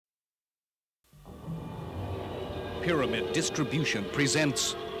Pyramid Distribution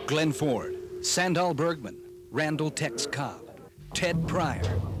presents Glenn Ford, Sandal Bergman, Randall Tex Cobb, Ted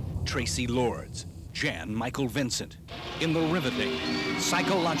Pryor, Tracy Lords, Jan Michael Vincent, in the riveting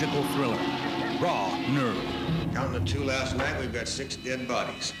psychological thriller, Raw Nerve. Counting the two last night, we've got 6 dead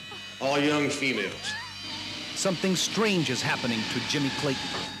bodies, all young females. Something strange is happening to Jimmy Clayton.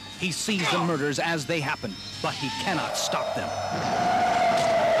 He sees the murders as they happen, but he cannot stop them.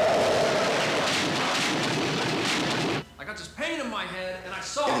 I got this pain in my head, and I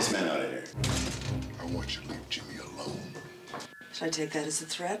saw... Get this man out of here. I want you to leave Jimmy alone. Should I take that as a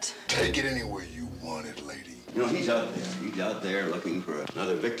threat? Take it anywhere you want it, lady. You know, he's out there. He's out there looking for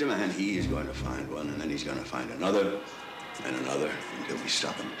another victim, and he is going to find one, and then he's going to find another, and another, until we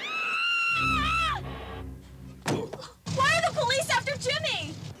stop him. Why are the police after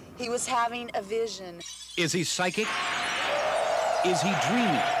Jimmy? He was having a vision. Is he psychic? Is he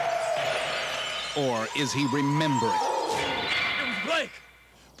dreaming? Or is he remembering? It was Blake.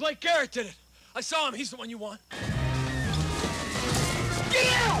 Blake Garrett did it. I saw him. He's the one you want.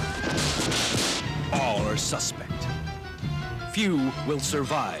 Get out! All are suspect. Few will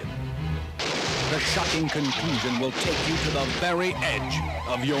survive. The shocking conclusion will take you to the very edge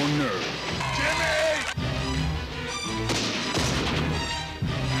of your nerve. Jimmy!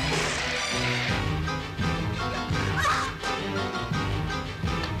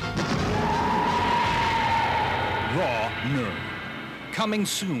 Raw Nerve. Coming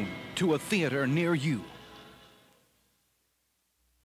soon to a theater near you.